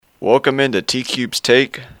Welcome into T-Cube's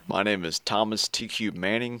Take. My name is Thomas T-Cube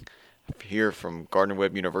Manning. I'm here from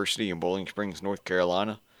Gardner-Webb University in Bowling Springs, North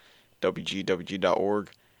Carolina,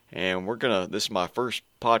 WGWG.org. And this is my first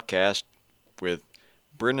podcast with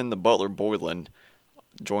Brendan the Butler Boylan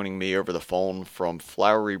joining me over the phone from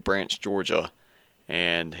Flowery Branch, Georgia.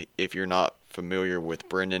 And if you're not familiar with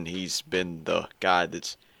Brendan, he's been the guy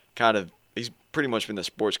he's pretty much been the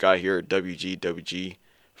sports guy here at WGWG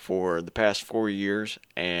for the past 4 years,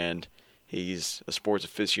 and he's a sports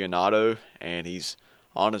aficionado, and he's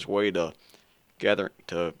on his way to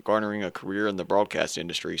garnering a career in the broadcast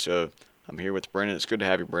industry. So I'm here with Brendan. It's good to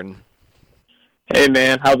have you, Brendan. Hey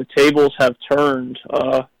man, how the tables have turned.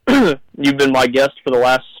 You've been my guest for the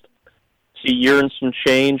last year and some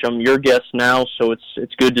change. I'm your guest now, so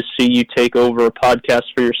it's good to see you take over a podcast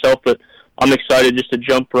for yourself. But I'm excited just to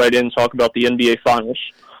jump right in and talk about the NBA Finals.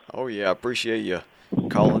 Oh yeah, I appreciate you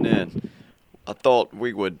calling in. I thought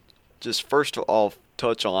we would just first of all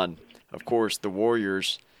touch on, of course, the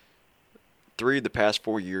Warriors. 3 of the past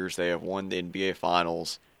 4 years they have won the NBA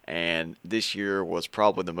Finals, and this year was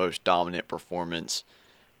probably the most dominant performance.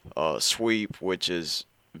 Sweep, which is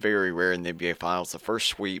very rare in the NBA Finals, the first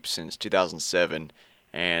sweep since 2007,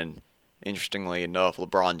 and interestingly enough,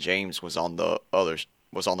 LeBron James was on the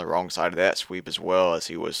wrong side of that sweep as well, as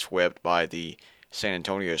he was swept by the San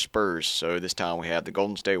Antonio Spurs. So this time we have the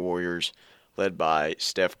Golden State Warriors led by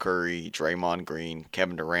Steph Curry, Draymond Green,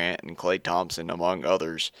 Kevin Durant, and Klay Thompson, among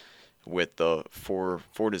others, with the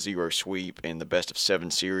 4-0 sweep in the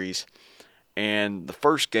best-of-7 series. And the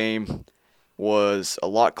first game was a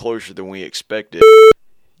lot closer than we expected.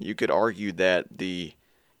 You could argue that the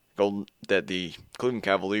Cleveland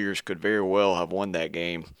Cavaliers could very well have won that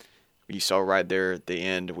game. You saw right there at the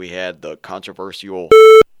end we had the controversial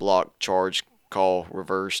block charge call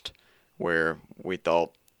reversed, where we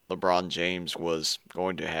thought LeBron James was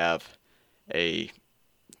going to have a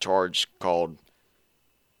charge called,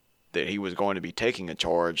 that he was going to be taking a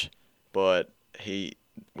charge, but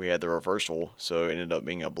we had the reversal, so it ended up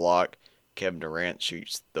being a block. Kevin Durant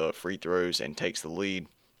shoots the free throws and takes the lead,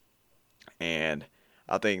 and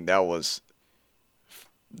I think that was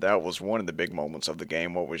one of the big moments of the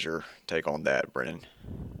game. What was your take on that, Brennan?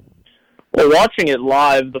 Well, watching it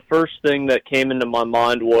live, the first thing that came into my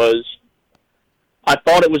mind was I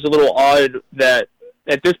thought it was a little odd that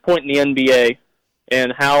at this point in the NBA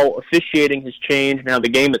and how officiating has changed and how the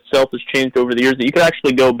game itself has changed over the years, that you could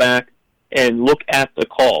actually go back and look at the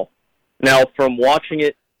call. Now, from watching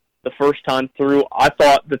it the first time through, I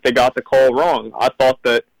thought that they got the call wrong. I thought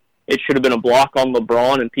that it should have been a block on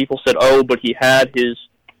LeBron, and people said, oh, but he had his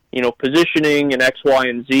positioning and X, Y,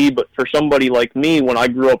 and Z. But for somebody like me, when I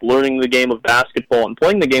grew up learning the game of basketball and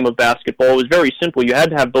playing the game of basketball, it was very simple. You had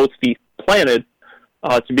to have both feet planted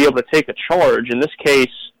to be able to take a charge. In this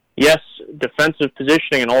case, yes, defensive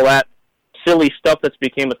positioning and all that silly stuff that's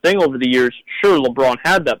became a thing over the years, sure, LeBron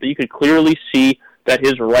had that, but you could clearly see that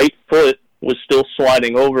his right foot was still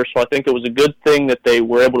sliding over. So I think it was a good thing that they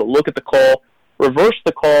were able to look at the call, reverse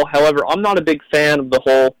the call. However, I'm not a big fan of the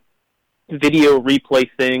whole video replay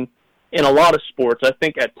thing in a lot of sports. I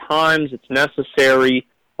think at times it's necessary,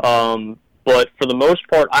 but for the most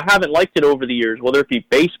part, I haven't liked it over the years. Whether it be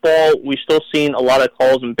baseball, we've still seen a lot of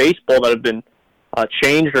calls in baseball that have been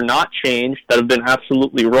changed or not changed, that have been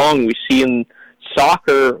absolutely wrong. We see in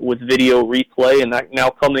soccer with video replay, and that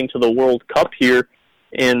now coming to the World Cup here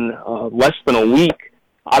in less than a week.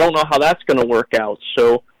 I don't know how that's going to work out.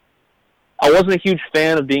 So I wasn't a huge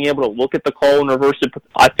fan of being able to look at the call and reverse it, but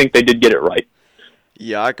I think they did get it right.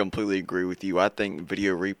 Yeah, I completely agree with you. I think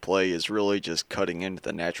video replay is really just cutting into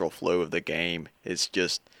the natural flow of the game. It's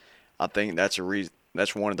just, I think that's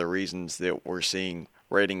one of the reasons that we're seeing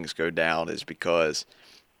ratings go down, is because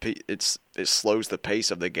it slows the pace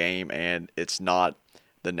of the game, and it's not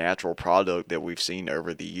the natural product that we've seen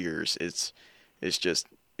over the years. It's just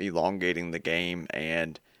elongating the game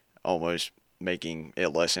and almost making it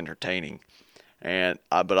less entertaining.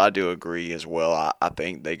 But I do agree as well. I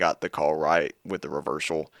think they got the call right with the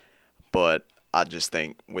reversal, but I just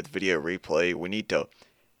think with video replay, we need to.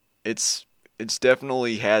 It's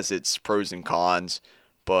definitely has its pros and cons,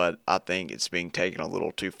 but I think it's being taken a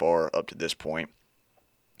little too far up to this point.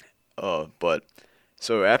 But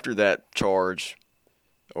so after that charge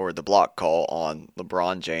or the block call on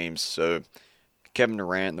LeBron James, so Kevin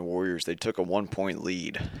Durant and the Warriors, they took a 1-point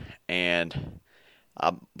lead, and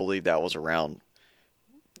I believe that was around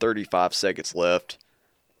 35 seconds left,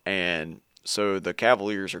 and so the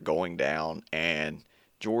Cavaliers are going down, and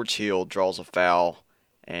George Hill draws a foul,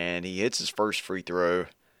 and he hits his first free throw.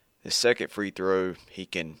 His second free throw, he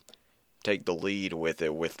can take the lead with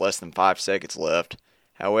it with less than 5 seconds left,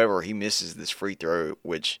 However, he misses this free throw,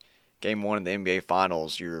 which game one of the NBA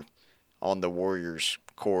Finals, you're on the Warriors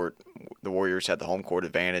court. The Warriors had the home court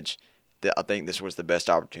advantage. I think this was the best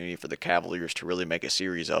opportunity for the Cavaliers to really make a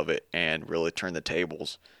series of it and really turn the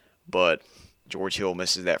tables. But George Hill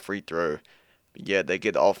misses that free throw. Yet they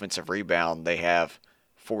get the offensive rebound. They have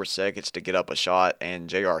 4 seconds to get up a shot, and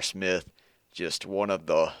J.R. Smith, just one of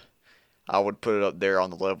the, I would put it up there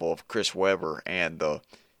on the level of Chris Webber and the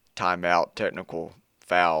timeout technical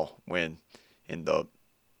foul when in the,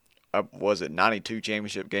 was it 92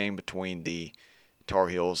 championship game between the Tar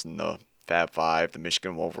Heels and the Fab Five, the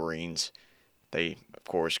Michigan Wolverines. They, of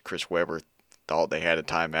course, Chris Webber thought they had a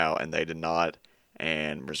timeout, and they did not,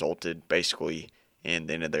 and resulted basically in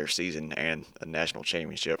the end of their season and a national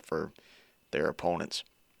championship for their opponents.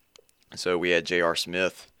 So we had J.R.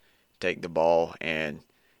 Smith take the ball, and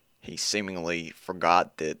he seemingly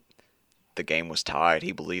forgot that the game was tied.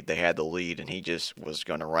 He believed they had the lead, and he just was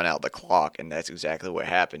going to run out the clock, and that's exactly what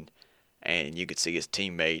happened. And you could see his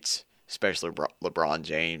teammates, especially LeBron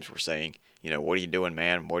James, were saying, what are you doing,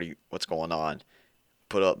 man? What's going on?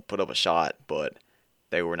 Put up a shot, but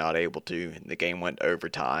they were not able to. The game went to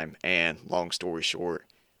overtime, and long story short,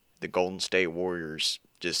 the Golden State Warriors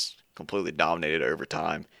just completely dominated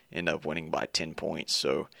overtime, ended up winning by 10 points.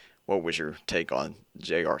 So what was your take on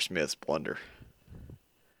J.R. Smith's blunder?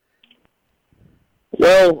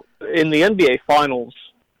 Well, in the NBA Finals,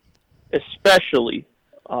 especially,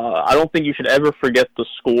 I don't think you should ever forget the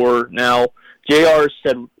score. Now, JR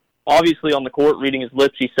said, obviously on the court, reading his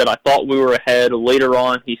lips, he said, I thought we were ahead. Later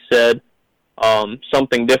on, he said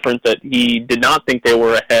something different, that he did not think they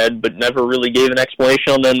were ahead, but never really gave an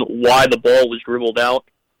explanation on then why the ball was dribbled out.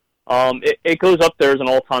 It goes up there as an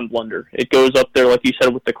all-time blunder. It goes up there, like you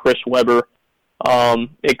said, with the Chris Webber.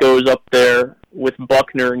 It goes up there with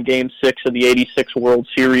Buckner in Game 6 of the 86 World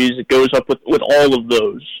Series. It goes up with all of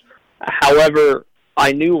those. However,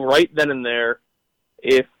 I knew right then and there,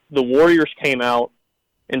 if the Warriors came out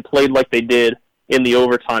and played like they did in the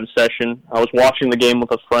overtime session, I was watching the game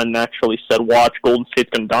with a friend and actually said, watch, Golden State's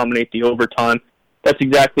going to dominate the overtime. That's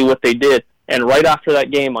exactly what they did. And right after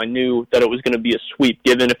that game, I knew that it was going to be a sweep,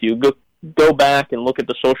 given if you go back and look at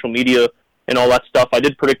the social media and all that stuff, I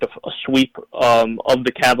did predict a sweep of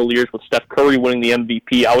the Cavaliers with Steph Curry winning the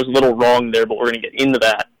MVP. I was a little wrong there, but we're going to get into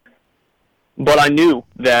that. But I knew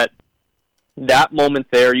that moment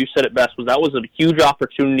there, you said it best, that was a huge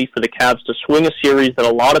opportunity for the Cavs to swing a series that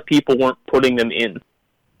a lot of people weren't putting them in.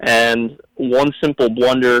 And one simple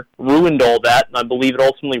blunder ruined all that, and I believe it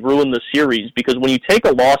ultimately ruined the series, because when you take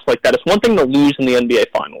a loss like that, it's one thing to lose in the NBA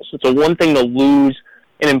Finals. It's one thing to lose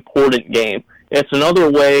an important game. It's another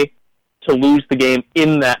way to lose the game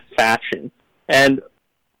in that fashion. And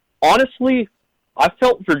honestly, I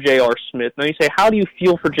felt for J.R. Smith. Now you say, how do you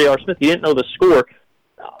feel for J.R. Smith? He didn't know the score.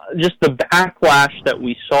 Just the backlash that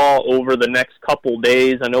we saw over the next couple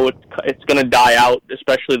days, I know it's going to die out,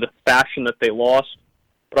 especially the fashion that they lost.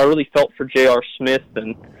 But I really felt for J.R. Smith,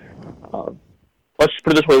 and let's just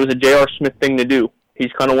put it this way, it was a J.R. Smith thing to do.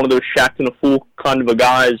 He's kind of one of those Shaq and a fool kind of a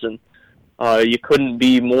guys, and you couldn't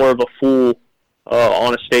be more of a fool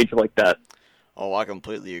on a stage like that. Oh, I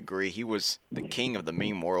completely agree. He was the king of the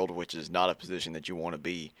meme world, which is not a position that you want to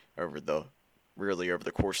be over the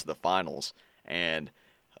course of the finals. And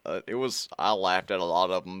I laughed at a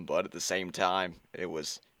lot of them, but at the same time,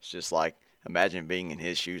 it's just like, imagine being in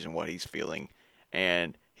his shoes and what he's feeling.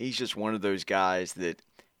 And he's just one of those guys that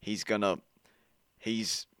he's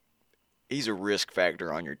a risk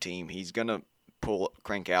factor on your team. He's gonna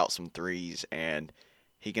crank out some threes, and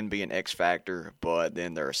he can be an X factor, but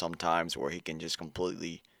then there are some times where he can just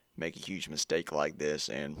completely make a huge mistake like this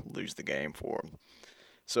and lose the game for him.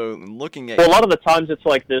 So looking at... Well, a lot of the times it's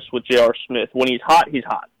like this with J.R. Smith. When he's hot, he's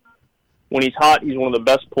hot. When he's hot, he's one of the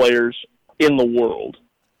best players in the world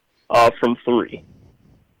from three.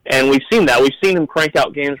 And we've seen that. We've seen him crank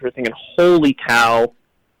out games where we're thinking, holy cow,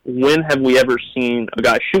 when have we ever seen a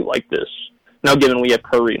guy shoot like this? Now, given we have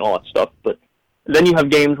Curry and all that stuff, but then you have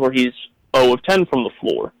games where he's 0 of 10 from the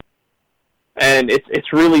floor. And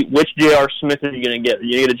it's really, which J.R. Smith are you going to get? Are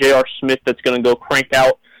you going to get a J.R. Smith that's going to go crank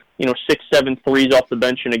out 6-7 threes off the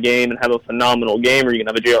bench in a game and have a phenomenal game, or are you going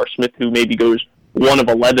to have a J.R. Smith who maybe goes 1 of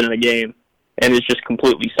 11 in a game and is just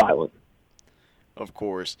completely silent? Of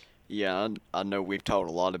course. Yeah, I know we've talked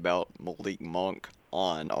a lot about Malik Monk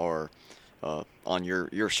on your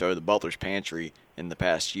show, The Butler's Pantry, in the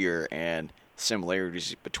past year, and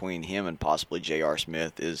similarities between him and possibly J.R.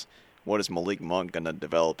 Smith is, what is Malik Monk going to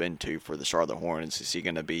develop into for the Charlotte Hornets? Is he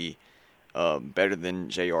going to be better than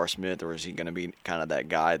J.R. Smith, or is he going to be kind of that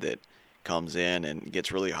guy that comes in and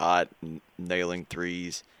gets really hot and nailing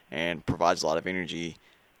threes and provides a lot of energy,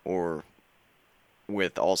 or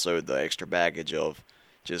with also the extra baggage of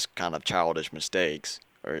just kind of childish mistakes?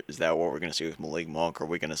 Or is that what we're going to see with Malik Monk? Or are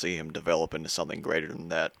we going to see him develop into something greater than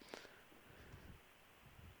that?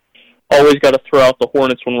 Always got to throw out the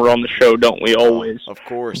Hornets when we're on the show, don't we? Always. Of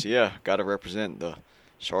course, yeah. Got to represent the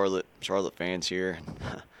Charlotte fans here.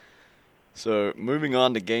 So moving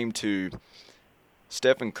on to Game 2,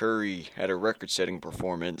 Stephen Curry had a record-setting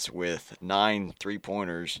performance with 9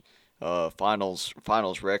 3-pointers.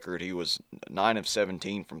 Finals record. He was 9 of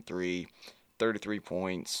 17 from 3, 33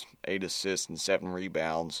 points, 8 assists, and 7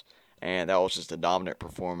 rebounds. And that was just a dominant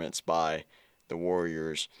performance by the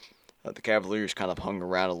Warriors. The Cavaliers kind of hung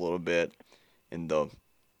around a little bit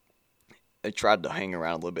they tried to hang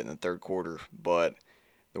around a little bit in the third quarter, but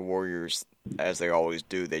the Warriors, as they always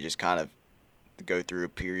do, they just kind of go through a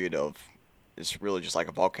period of, it's really just like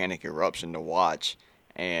a volcanic eruption to watch,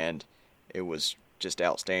 and it was just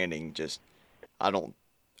outstanding.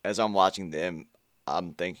 As I'm watching them,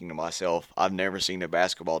 I'm thinking to myself, I've never seen a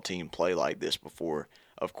basketball team play like this before.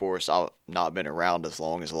 Of course, I've not been around as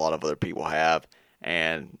long as a lot of other people have,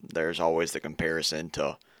 and there's always the comparison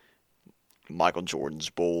to Michael Jordan's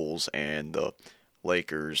Bulls and the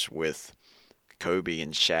Lakers with Kobe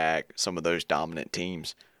and Shaq, some of those dominant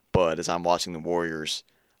teams. But as I'm watching the Warriors,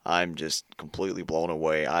 I'm just completely blown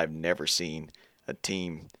away. I've never seen a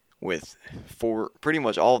team with pretty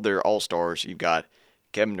much all of their all-stars. You've got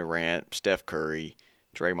Kevin Durant, Steph Curry,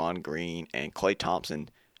 Draymond Green, and Klay Thompson,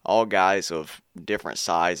 all guys of different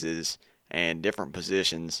sizes and different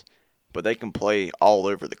positions, but they can play all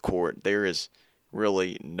over the court. There is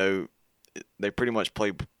really they pretty much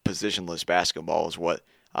play positionless basketball is what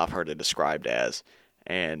I've heard it described as,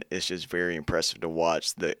 and it's just very impressive to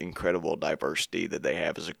watch the incredible diversity that they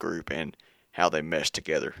have as a group and how they mesh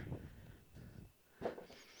together.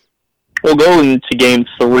 Well, going to Game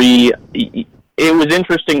 3, it was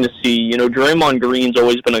interesting to see. Draymond Green's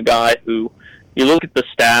always been a guy who, you look at the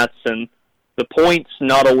stats and the points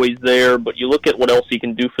not always there, but you look at what else he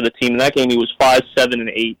can do for the team. In that game, he was 5, 7, and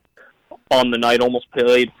 8 on the night, almost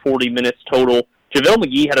played 40 minutes total. JaVale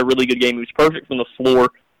McGee had a really good game. He was perfect from the floor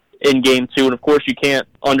in Game 2, and of course you can't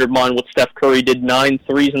undermine what Steph Curry did, 9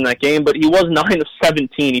 threes in that game, but he was 9 of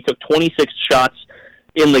 17. He took 26 shots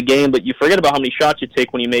in the game, but you forget about how many shots you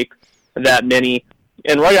take when you make that many.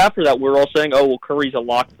 And right after that, we're all saying, oh, well, Curry's a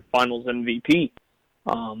lock for Finals MVP.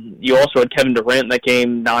 You also had Kevin Durant in that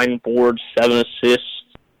game, 9 boards, 7 assists,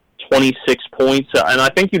 26 points, and I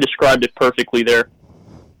think you described it perfectly there,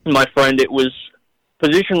 my friend. It was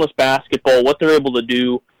positionless basketball, what they're able to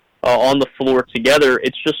do on the floor together.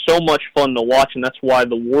 It's just so much fun to watch, and that's why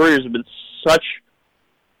the Warriors have been such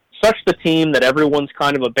the team that everyone's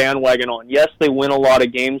kind of a bandwagon on. Yes, they win a lot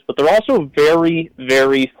of games, but they're also very,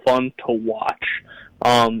 very fun to watch.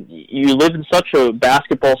 You live in such a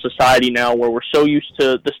basketball society now where we're so used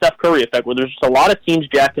to the Steph Curry effect, where there's just a lot of teams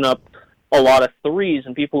jacking up a lot of threes,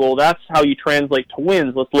 and people go, that's how you translate to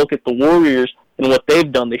wins. Let's look at the Warriors and what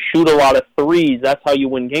they've done. They shoot a lot of threes. That's how you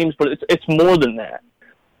win games, but it's more than that.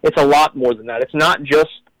 It's a lot more than that. It's not just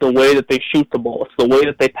the way that they shoot the ball. It's the way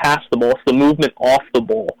that they pass the ball. It's the movement off the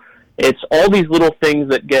ball. It's all these little things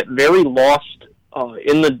that get very lost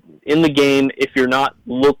in the game if you're not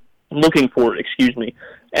looking for it.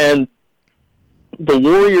 And the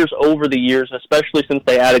Warriors over the years, especially since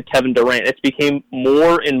they added Kevin Durant, it's became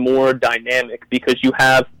more and more dynamic because you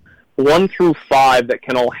have 1 through 5 that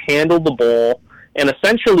can all handle the ball and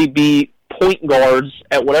essentially be point guards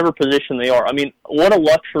at whatever position they are. I mean, what a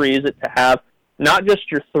luxury is it to have not just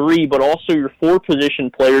your 3, but also your 4 position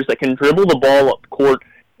players that can dribble the ball up court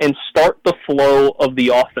and start the flow of the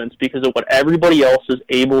offense because of what everybody else is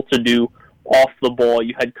able to do off the ball.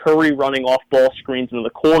 You had Curry running off ball screens into the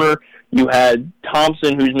corner. You had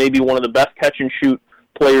Thompson, who's maybe one of the best catch-and-shoot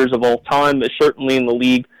players of all time, but certainly in the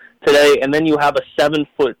league today. And then you have a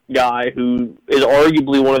 7-foot guy who is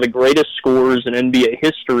arguably one of the greatest scorers in NBA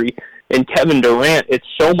history, and Kevin Durant. It's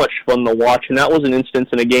so much fun to watch, and that was an instance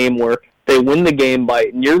in a game where they win the game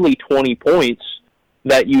by nearly 20 points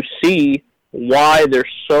that you see why they're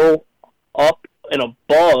so up and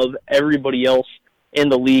above everybody else in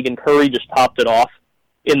the league, and Curry just topped it off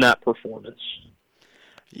in that performance.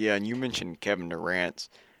 Yeah, and you mentioned Kevin Durant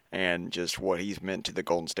and just what he's meant to the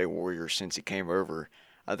Golden State Warriors since he came over.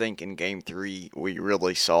 I think in Game 3 we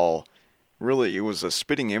really saw, it was a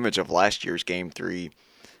spitting image of last year's Game 3.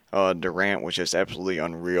 Durant was just absolutely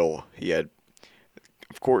unreal. He had,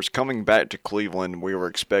 of course, coming back to Cleveland, we were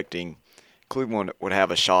expecting Cleveland would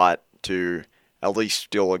have a shot to at least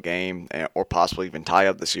steal a game or possibly even tie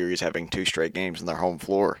up the series, having 2 straight games on their home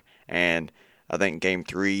floor. And I think Game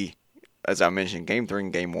 3 as I mentioned, Game 3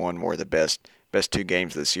 and Game 1 were the best two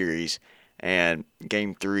games of the series. And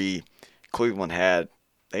Game 3, Cleveland had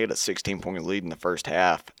a 16-point lead in the first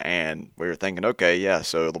half, and we were thinking, okay, yeah,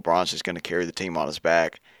 so LeBron's just going to carry the team on his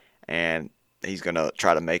back, and he's going to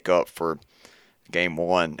try to make up for Game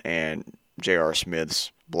 1 and J.R.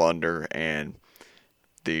 Smith's blunder and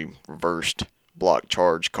the reversed block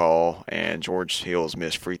charge call and George Hill's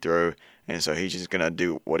missed free throw. And so he's just going to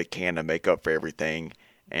do what he can to make up for everything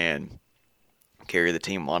and carry the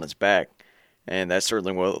team on his back. And that's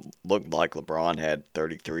certainly what it looked like. LeBron had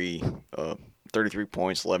 33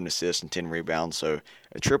 points, 11 assists, and 10 rebounds. So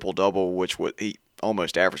a triple-double, which he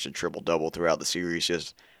almost averaged a triple-double throughout the series.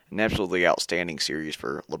 Just an absolutely outstanding series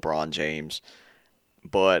for LeBron James.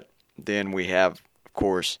 But then we have, of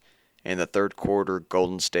course, in the third quarter,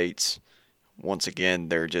 Golden State's, once again,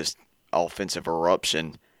 they're just offensive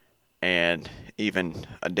eruption. And even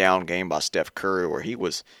a down game by Steph Curry where he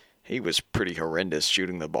was pretty horrendous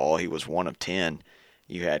shooting the ball. He was 1 of 10.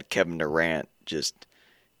 You had Kevin Durant just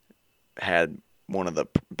had one of the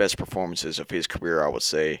best performances of his career, I would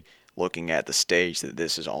say, looking at the stage that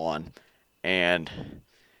this is on. And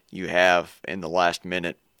you have, in the last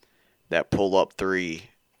minute, that pull-up three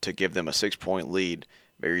to give them a 6-point lead,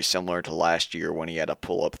 very similar to last year when he had a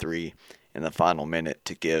pull-up three in the final minute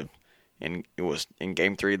to give. And it was in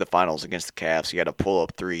Game 3 of the finals against the Cavs. He had a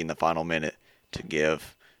pull-up three in the final minute to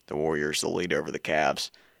give the Warriors the lead over the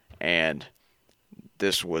Cavs. And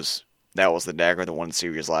that was the dagger that won the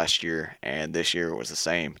series last year, and this year it was the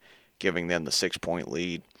same, giving them the 6-point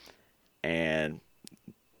lead. And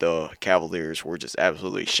the Cavaliers were just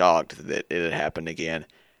absolutely shocked that it had happened again,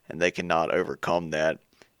 and they cannot overcome that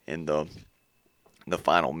in the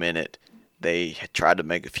final minute. They tried to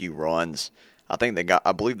make a few runs. I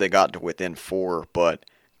believe they got to within 4, but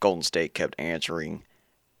Golden State kept answering.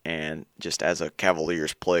 And just as a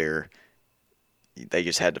Cavaliers player, they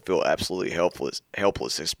just had to feel absolutely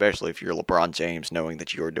helpless, especially if you're LeBron James, knowing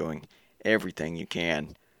that you're doing everything you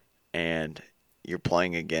can, and you're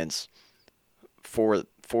playing against four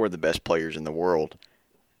of the best players in the world.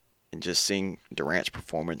 And just seeing Durant's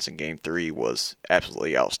performance in Game 3 was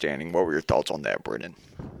absolutely outstanding. What were your thoughts on that, Brendan?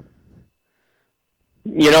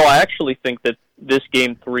 I actually think that this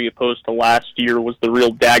Game 3, opposed to last year, was the real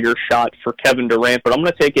dagger shot for Kevin Durant. But I'm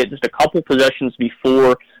going to take it just a couple possessions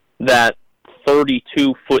before that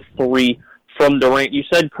 32-foot three from Durant. You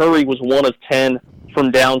said Curry was 1 of 10 from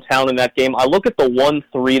downtown in that game. I look at the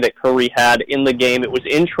 1-3 that Curry had in the game. It was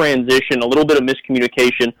in transition, a little bit of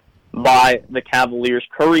miscommunication by the Cavaliers.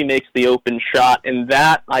 Curry makes the open shot, and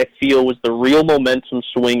that, I feel, was the real momentum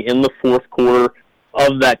swing in the fourth quarter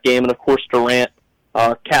of that game. And, of course, Durant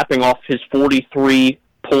capping off his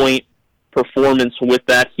 43-point performance with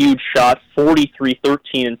that huge shot, 43,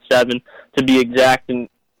 13, and 7 to be exact. And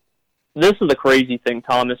this is the crazy thing,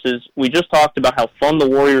 Thomas, is we just talked about how fun the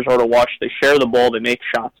Warriors are to watch. They share the ball, they make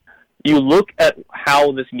shots. You look at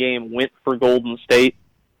how this game went for Golden State.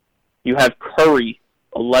 You have Curry,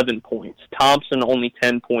 11 points. Thompson, only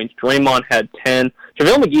 10 points. Draymond had 10.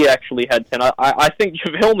 JaVale McGee actually had 10. I think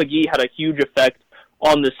JaVale McGee had a huge effect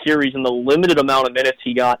on the series in the limited amount of minutes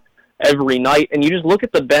he got every night. And you just look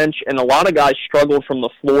at the bench, and a lot of guys struggled from the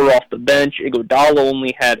floor off the bench. Iguodala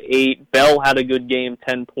only had 8. Bell had a good game,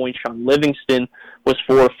 10 points. Sean Livingston was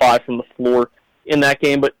 4 or 5 from the floor in that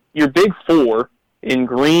game. But your big four in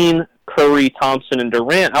Green, Curry, Thompson, and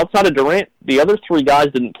Durant, outside of Durant, the other 3 guys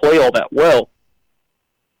didn't play all that well.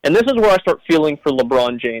 And this is where I start feeling for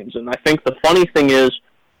LeBron James. And I think the funny thing is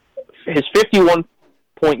his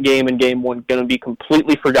 51-point game in Game 1 going to be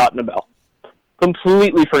completely forgotten about.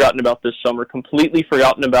 Completely forgotten about this summer. Completely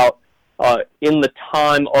forgotten about in the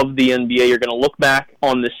time of the NBA. You're going to look back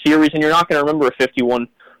on this series, and you're not going to remember a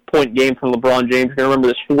 51-point game from LeBron James. You're going to remember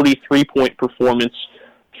this 43-point performance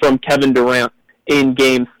from Kevin Durant in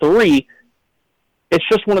Game 3. It's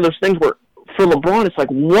just one of those things where, for LeBron, it's like,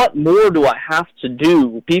 what more do I have to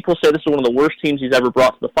do? People say this is one of the worst teams he's ever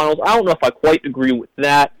brought to the finals. I don't know if I quite agree with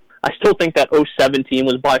that. I still think that 2007 team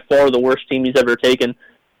was by far the worst team he's ever taken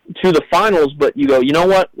to the finals, but you go, you know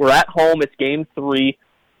what? We're at home. It's Game 3.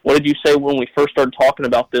 What did you say when we first started talking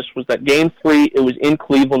about this? Was that Game 3, it was in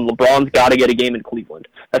Cleveland. LeBron's got to get a game in Cleveland.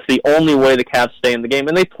 That's the only way the Cavs stay in the game.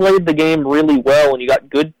 And they played the game really well, and you got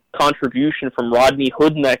good contribution from Rodney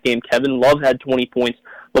Hood in that game. Kevin Love had 20 points.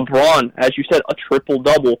 LeBron, as you said, a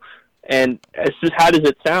triple-double. And as sad as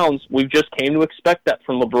it sounds, we've just came to expect that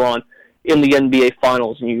from LeBron in the NBA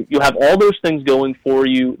Finals. And you have all those things going for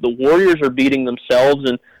you. The Warriors are beating themselves.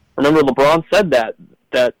 And remember, LeBron said that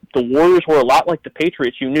the Warriors were a lot like the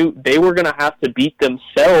Patriots. You knew they were going to have to beat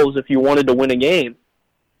themselves if you wanted to win a game.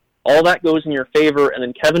 all that goes in your favor, and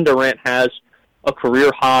then Kevin Durant has a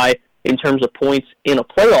career high in terms of points in a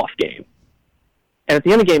playoff game. And at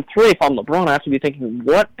the end of Game 3, if I'm LeBron, I have to be thinking,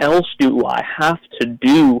 what else do I have to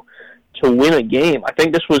do to win a game? I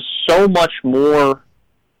think this was so much more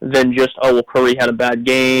than just, oh, well, Curry had a bad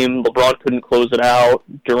game, LeBron couldn't close it out,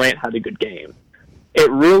 Durant had a good game. It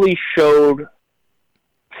really showed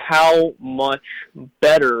how much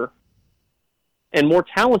better and more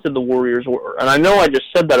talented the Warriors were. And I know I just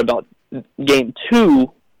said that about Game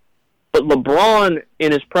 2, but LeBron,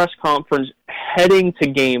 in his press conference heading to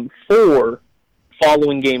Game 4,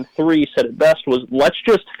 following Game 3, said it best, was, let's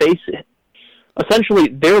just face it. Essentially,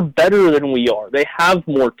 they're better than we are. They have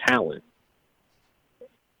more talent.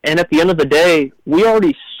 And at the end of the day, we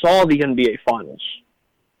already saw the NBA Finals.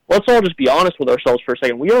 Let's all just be honest with ourselves for a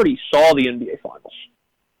second. We already saw the NBA Finals.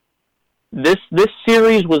 This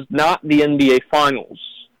series was not the NBA Finals.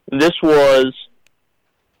 This was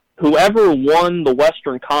whoever won the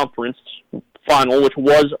Western Conference Final, which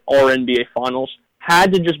was our NBA Finals,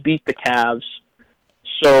 had to just beat the Cavs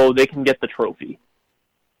so they can get the trophy.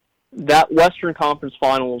 That Western Conference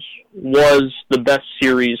Finals was the best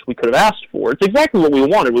series we could have asked for. It's exactly what we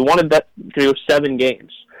wanted. We wanted that to go 7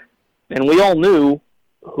 games. And we all knew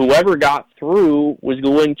whoever got through was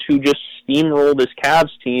going to just steamroll this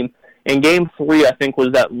Cavs team. And Game 3, I think,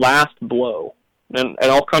 was that last blow. And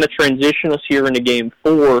I'll kind of transition us here into Game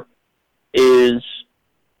 4, is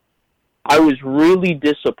I was really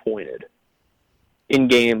disappointed in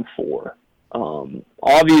Game 4.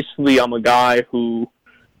 Obviously, I'm a guy who,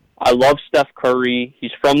 I love Steph Curry.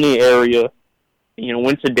 He's from the area. You know,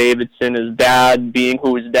 went to Davidson, his dad being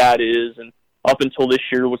who his dad is, and up until this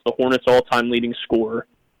year was the Hornets' all-time leading scorer.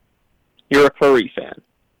 You're a Curry fan.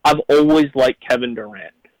 I've always liked Kevin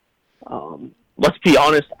Durant. Let's be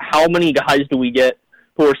honest, how many guys do we get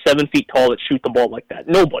who are 7 feet tall that shoot the ball like that?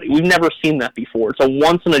 Nobody. We've never seen that before. It's a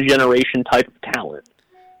once-in-a-generation type of talent.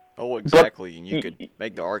 Oh, exactly. And you could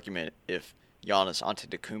make the argument if Giannis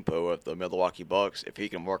Antetokounmpo of the Milwaukee Bucks, if he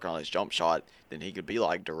can work on his jump shot, then he could be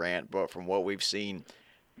like Durant. But from what we've seen,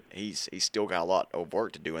 he's still got a lot of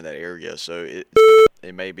work to do in that area. So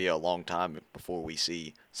it may be a long time before we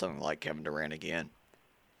see something like Kevin Durant again.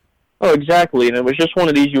 Oh, exactly. And it was just one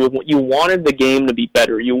of these, you wanted the game to be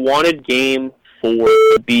better. You wanted Game 4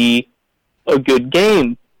 to be a good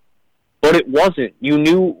game. But it wasn't. You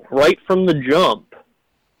knew right from the jump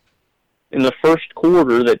in the first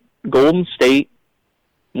quarter that Golden State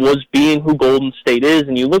was being who Golden State is.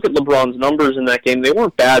 And you look at LeBron's numbers in that game, they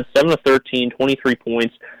weren't bad. 7 of 13, 23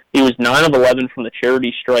 points. He was 9 of 11 from the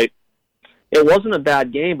charity stripe. It wasn't a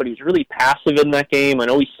bad game, but he was really passive in that game. I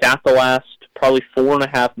know he sat the last probably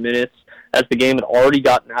 4.5 minutes as the game had already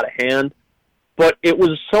gotten out of hand. But it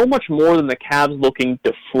was so much more than the Cavs looking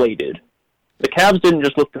deflated. The Cavs didn't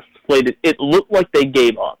just look deflated. It looked like they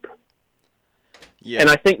gave up. Yeah. And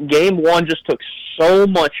I think Game 1 just took so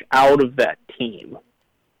much out of that team.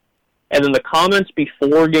 And then the comments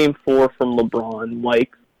before Game 4 from LeBron,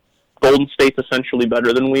 like, Golden State's essentially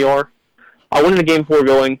better than we are. I went into Game 4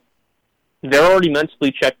 going, they're already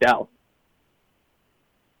mentally checked out.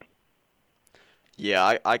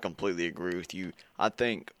 Yeah, I completely agree with you. I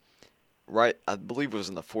think, I believe it was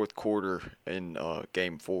in the fourth quarter in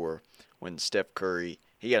Game 4 when Steph Curry,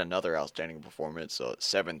 he had another outstanding performance,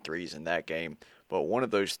 7 threes in that game. But one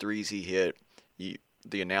of those threes he hit,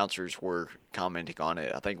 the announcers were commenting on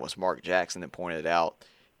it. I think it was Mark Jackson that pointed out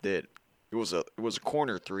that it was a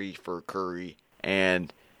corner three for Curry,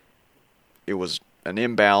 and it was an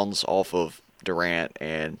inbounds off of Durant,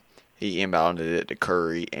 and he inbounded it to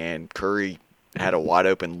Curry, and Curry had a wide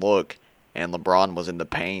open look, and LeBron was in the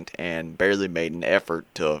paint and barely made an effort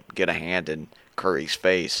to get a hand in Curry's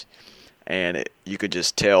face, and you could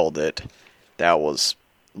just tell that was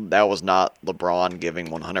not LeBron giving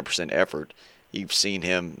 100% effort. You've seen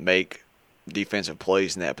him make defensive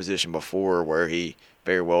plays in that position before where he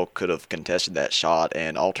very well could have contested that shot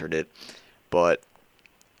and altered it. But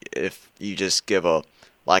if you just give a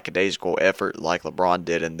lackadaisical effort like LeBron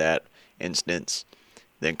did in that instance,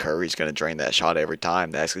 then Curry's going to drain that shot every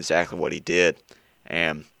time. That's exactly what he did.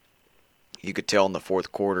 And you could tell in the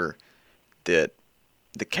fourth quarter that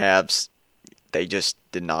the Cavs, they just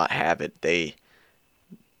did not have it. They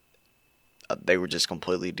were just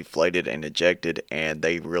completely deflated and ejected, and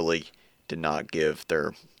they really did not give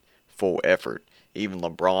their full effort. Even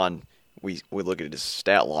LeBron, we look at his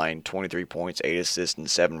stat line, 23 points, 8 assists,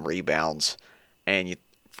 and 7 rebounds. And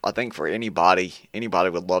I think for anybody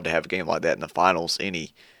would love to have a game like that in the finals,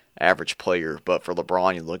 any average player. But for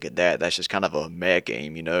LeBron, you look at that, that's just kind of a meh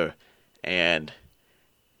game, you know. And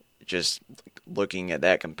just looking at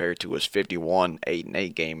that compared to his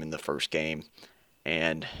 51-8-8 game in the first game.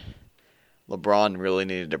 And LeBron really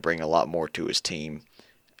needed to bring a lot more to his team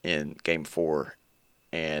in Game 4,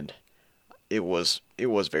 and it was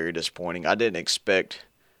very disappointing. I didn't expect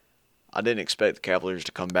the Cavaliers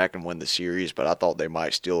to come back and win the series, but I thought they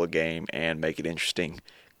might steal a game and make it interesting,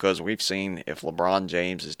 because we've seen if LeBron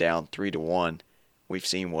James is down 3-1, we've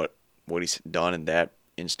seen what he's done in that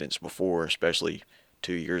instance before, especially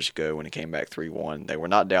 2 years ago when he came back 3-1. They were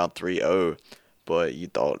not down 3-0, but you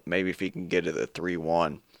thought maybe if he can get it at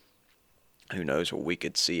 3-1, who knows what we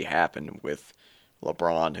could see happen with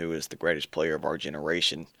LeBron, who is the greatest player of our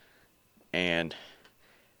generation. And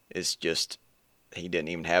it's just, he didn't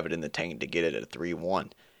even have it in the tank to get it at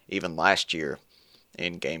 3-1. Even last year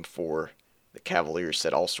in Game 4, the Cavaliers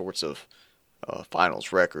set all sorts of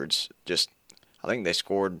finals records. I think they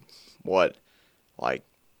scored,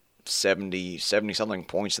 70-something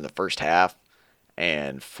points in the first half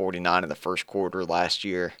and 49 in the first quarter last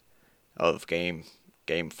year of Game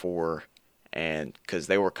 4. And because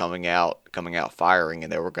they were coming out firing,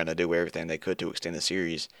 and they were going to do everything they could to extend the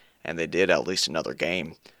series, and they did at least another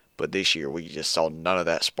game. But this year we just saw none of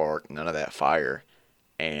that spark, none of that fire,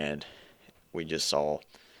 and we just saw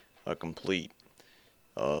a complete,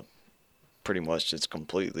 pretty much just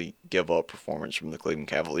completely give up performance from the Cleveland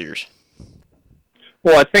Cavaliers.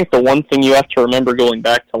 Well, I think the one thing you have to remember going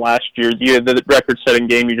back to last year, the record-setting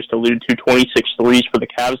game you just alluded to, 26 threes for the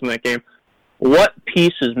Cavs in that game. What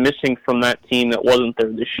piece is missing from that team that wasn't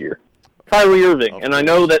there this year? Kyrie Irving. And I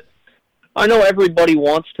know everybody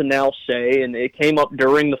wants to now say, and it came up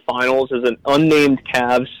during the finals as an unnamed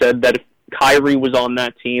Cavs said that if Kyrie was on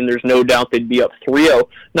that team, there's no doubt they'd be up 3-0.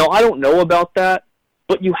 Now, I don't know about that,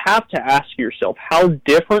 but you have to ask yourself, how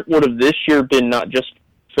different would have this year been, not just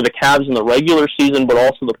for the Cavs in the regular season, but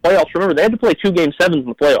also the playoffs? Remember, they had to play 2 Game 7s in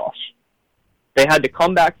the playoffs. They had to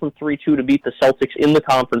come back from 3-2 to beat the Celtics in the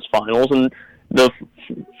conference finals, and the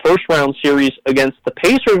first-round series against the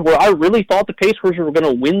Pacers, where I really thought the Pacers were going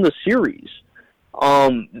to win the series. How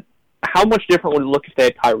much different would it look if they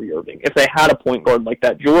had Kyrie Irving, if they had a point guard like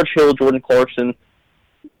that? George Hill, Jordan Clarkson,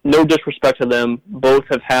 no disrespect to them, both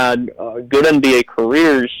have had good NBA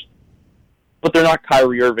careers, but they're not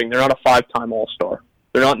Kyrie Irving. They're not a 5-time All-Star.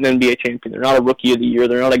 They're not an NBA champion. They're not a Rookie of the Year.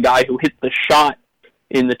 They're not a guy who hit the shot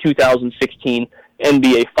in the 2016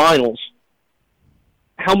 NBA Finals.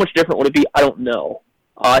 How much different would it be? I don't know.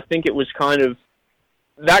 I think it was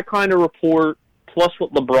that kind of report, plus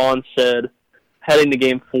what LeBron said heading to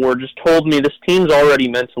Game 4, just told me this team's already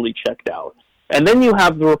mentally checked out. And then you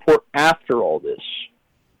have the report after all this,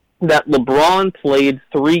 that LeBron played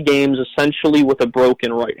 3 games essentially with a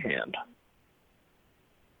broken right hand.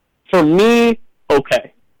 For me,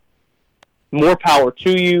 okay. More power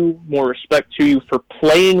to you, more respect to you for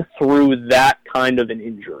playing through that kind of an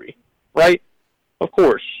injury, right? Of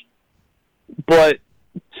course. But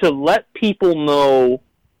to let people know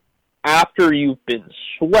after you've been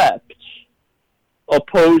swept,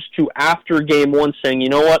 opposed to after Game 1 saying, you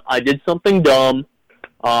know what, I did something dumb,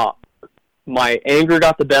 my anger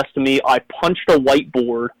got the best of me, I punched a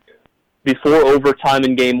whiteboard before overtime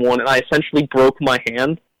in Game 1, and I essentially broke my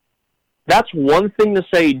hand. That's one thing to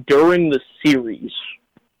say during the series.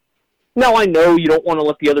 Now, I know you don't want to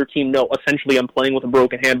let the other team know, essentially, I'm playing with a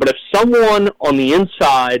broken hand, but if someone on the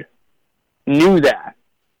inside knew that,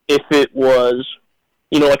 if it was,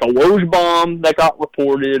 like a Woj bomb that got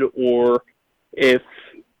reported, or if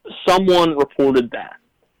someone reported that,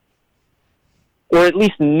 or at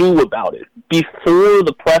least knew about it before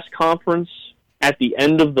the press conference at the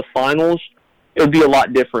end of the finals, it would be a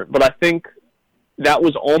lot different. But I think that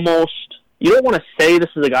was almost, you don't want to say this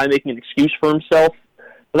is a guy making an excuse for himself,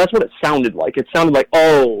 but that's what it sounded like. It sounded like,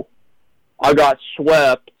 oh, I got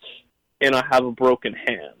swept and I have a broken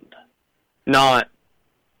hand. Not,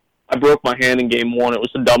 I broke my hand in Game 1, it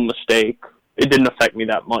was a dumb mistake. It didn't affect me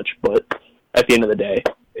that much, but at the end of the day,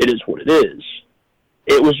 it is what it is.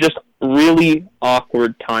 It was just really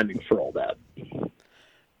awkward timing for all that.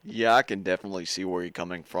 Yeah, I can definitely see where you're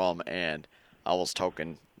coming from, and I was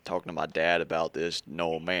talking to my dad about this,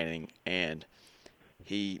 Noel Manning, and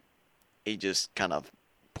he just kind of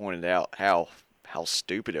pointed out how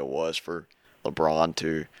stupid it was for LeBron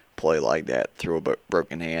to play like that through a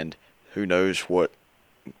broken hand. Who knows what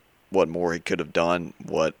more he could have done,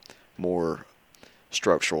 what more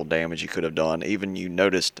structural damage he could have done. Even you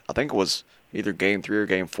noticed, I think it was either Game 3 or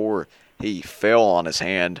Game 4, he fell on his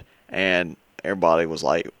hand, and everybody was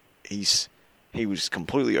like, he was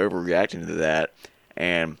completely overreacting to that,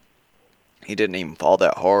 and he didn't even fall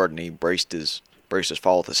that hard, and he braced his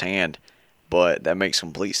fall with his hand. But that makes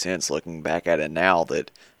complete sense looking back at it now,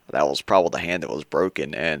 that that was probably the hand that was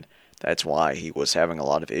broken, and that's why he was having a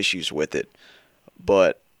lot of issues with it.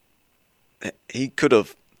 But he could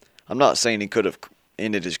have, I'm not saying he could have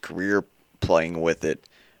ended his career playing with it,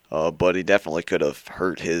 but he definitely could have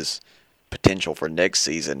hurt his potential for next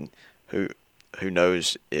season. Who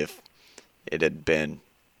knows if it had been,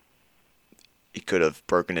 he could have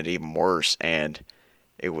broken it even worse, and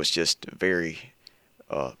it was just very,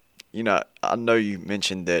 I know you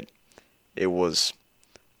mentioned that it was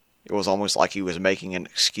almost like he was making an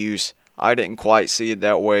excuse. I didn't quite see it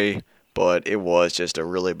that way, but it was just a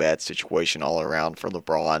really bad situation all around for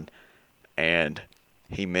LeBron. And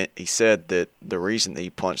he said that the reason that he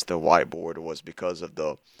punched the whiteboard was because of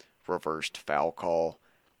the reversed foul call,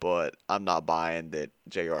 but I'm not buying that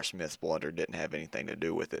J.R. Smith's blunder didn't have anything to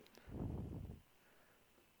do with it.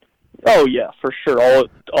 Oh yeah, for sure. I'll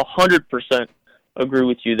 100% agree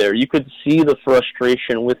with you there. You could see the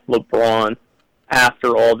frustration with LeBron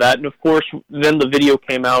after all that. And of course, then the video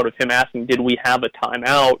came out of him asking, did we have a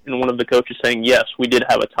timeout? And one of the coaches saying, yes, we did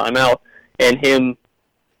have a timeout. And him,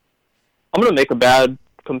 I'm going to make a bad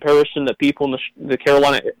comparison that people in the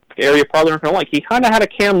Carolina area probably aren't going to like. He kind of had a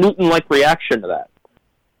Cam Newton-like reaction to that.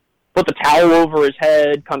 Put the towel over his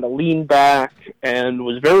head, kind of leaned back, and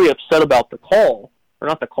was very upset about the call. Or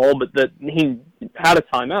not the call, but that he had a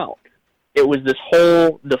timeout. It was this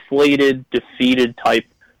whole deflated, defeated type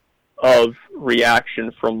of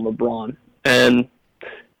reaction from LeBron. And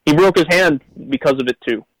he broke his hand because of it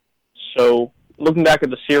too. So looking back at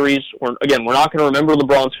the series, we're not going to remember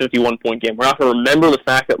LeBron's 51-point game. We're not going to remember the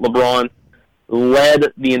fact that LeBron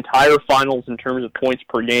led the entire finals in terms of points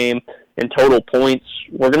per game and total points.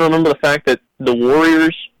 We're going to remember the fact that the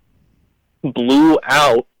Warriors blew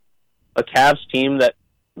out a Cavs team that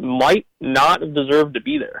might not have deserved to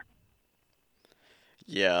be there.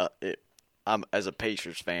 Yeah, I'm as a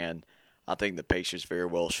Pacers fan, I think the Pacers very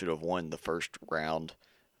well should have won the first round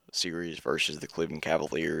series versus the Cleveland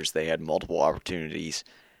Cavaliers. They had multiple opportunities.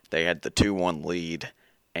 They had the 2-1 lead,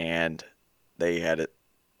 and they had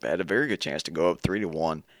a very good chance to go up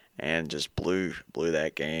 3-1, and just blew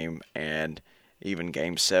that game. And even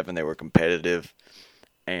Game 7, they were competitive,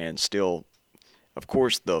 and still, of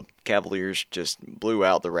course, the Cavaliers just blew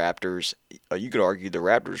out the Raptors. You could argue the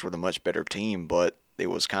Raptors were the much better team, but it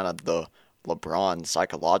was kind of the LeBron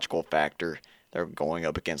psychological factor. They're going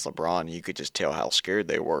up against LeBron. You could just tell how scared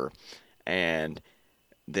they were. And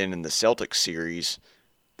then in the Celtics series,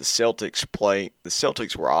 the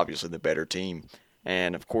Celtics were obviously the better team.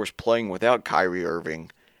 And, of course, playing without Kyrie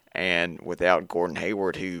Irving and without Gordon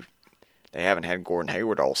Hayward, who they haven't had Gordon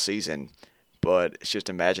Hayward all season. But it's just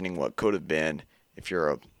imagining what could have been if you're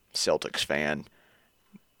a Celtics fan.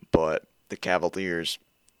 But the Cavaliers,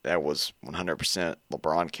 that was 100%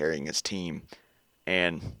 LeBron carrying his team.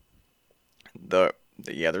 And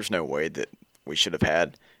there's no way that we should have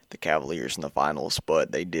had the Cavaliers in the finals,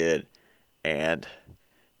 but they did. And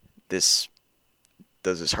does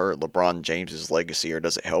this hurt LeBron James's legacy, or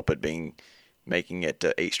does it help it making it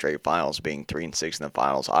to 8 straight finals, being 3-6 in the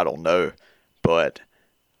finals? I don't know. But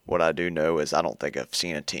what I do know is I don't think I've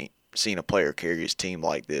seen a player carry his team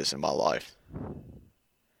like this in my life.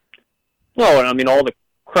 No, and I mean, all the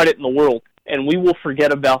credit in the world, and we will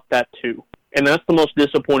forget about that too. And that's the most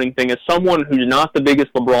disappointing thing. As someone who's not the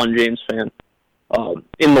biggest LeBron James fan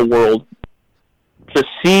in the world, to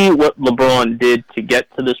see what LeBron did to get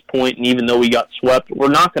to this point, and even though we got swept, we're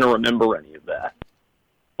not going to remember any of that.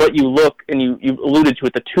 But you look, and you alluded to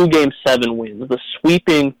it, the 2 Game 7 wins, the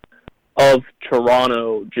sweeping of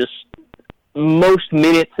Toronto, just most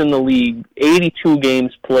minutes in the league, 82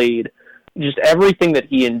 games played, just everything that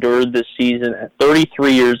he endured this season at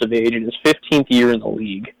 33 years of age in his 15th year in the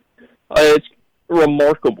league. It's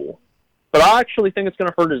remarkable. But I actually think it's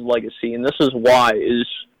going to hurt his legacy, and this is why.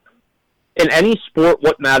 In any sport,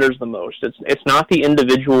 what matters the most? It's not the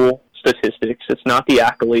individual statistics. It's not the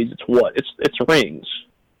accolades. It's what? It's rings.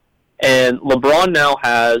 And LeBron now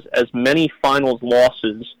has as many finals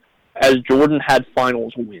losses as Jordan had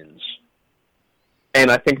finals wins.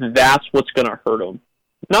 And I think that's what's going to hurt him.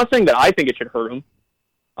 Not saying that I think it should hurt him.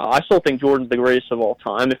 I still think Jordan's the greatest of all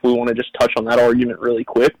time, if we want to just touch on that argument really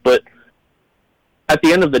quick. But at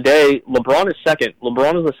the end of the day, LeBron is second.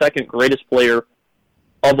 LeBron is the second greatest player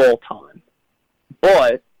of all time.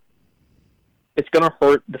 But it's going to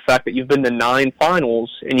hurt the fact that you've been to 9 finals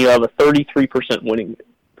and you have a 33% winning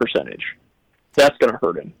percentage. That's going to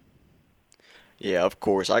hurt him. Yeah, of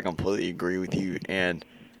course. I completely agree with you. And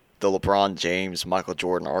the LeBron James, Michael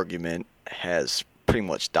Jordan argument has pretty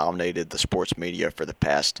much dominated the sports media for the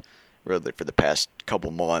past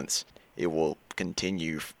couple months. It will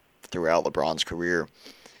continue throughout LeBron's career.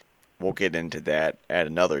 we'll get into that at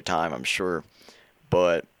another time, I'm sure.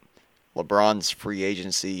 But LeBron's free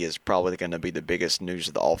agency is probably going to be the biggest news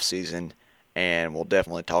of the offseason, and we'll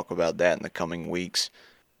definitely talk about that in the coming weeks.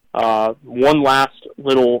 One last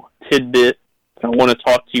little tidbit I want to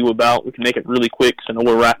talk to you about. We can make it really quick because I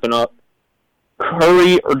know we're wrapping up.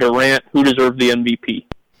 Curry or Durant, who deserved the MVP?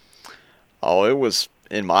 Oh, it was,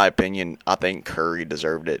 in my opinion, I think Curry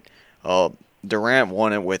deserved it. Durant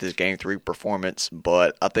won it with his Game 3 performance,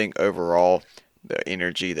 but I think overall the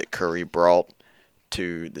energy that Curry brought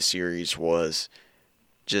to the series was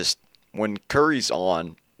just, when Curry's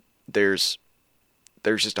on, there's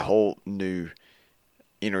just a whole new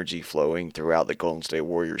energy flowing throughout the Golden State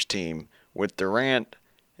Warriors team. With Durant,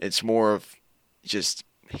 it's more of just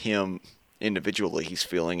him individually, he's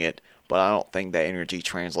feeling it, but I don't think that energy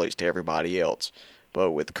translates to everybody else.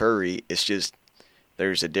 But with Curry, it's just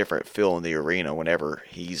there's a different feel in the arena whenever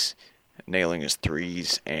he's nailing his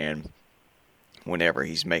threes and whenever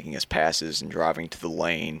he's making his passes and driving to the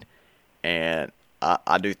lane. And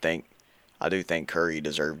I do think Curry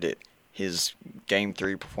deserved it. His Game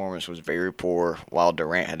 3 performance was very poor, while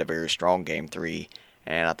Durant had a very strong Game 3,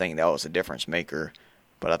 and I think that was a difference maker.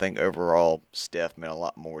 But I think overall, Steph meant a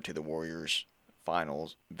lot more to the Warriors'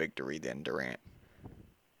 finals victory than Durant.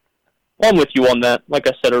 Well, I'm with you on that. Like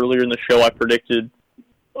I said earlier in the show, I predicted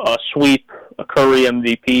a sweep, a Curry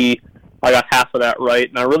MVP. I got half of that right,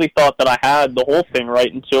 and I really thought that I had the whole thing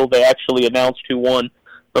right until they actually announced who won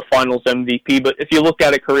the finals MVP. But if you look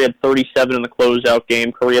at it, Curry had 37 in the closeout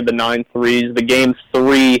game. Curry had the 9 threes. The Game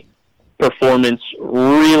 3 performance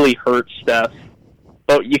really hurt Steph.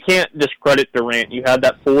 But you can't discredit Durant. You had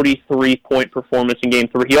that 43-point performance in Game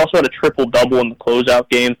 3. He also had a triple-double in the closeout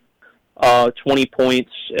game, 20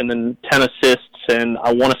 points and then 10 assists, and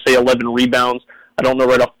I want to say 11 rebounds. I don't know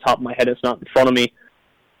right off the top of my head. It's not in front of me.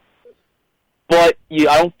 But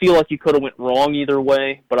I don't feel like you could have went wrong either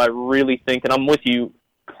way, but I really think, and I'm with you,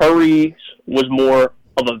 Curry's was more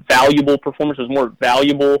of a valuable performance, was more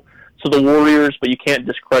valuable to the Warriors, but you can't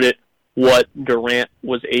discredit what Durant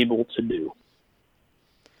was able to do.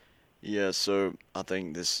 Yeah, so I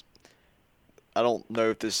think I don't know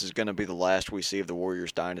if this is going to be the last we see of the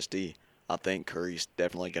Warriors dynasty. I think Curry's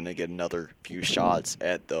definitely going to get another few shots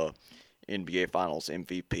at the NBA Finals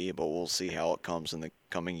MVP, but we'll see how it comes in the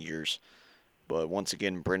coming years. But once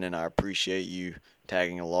again, Brendan, I appreciate you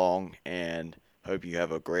tagging along and hope you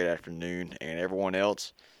have a great afternoon. And everyone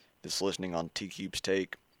else that's listening on T-Cube's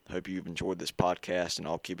Take, hope you've enjoyed this podcast, and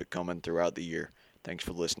I'll keep it coming throughout the year. Thanks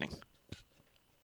for listening.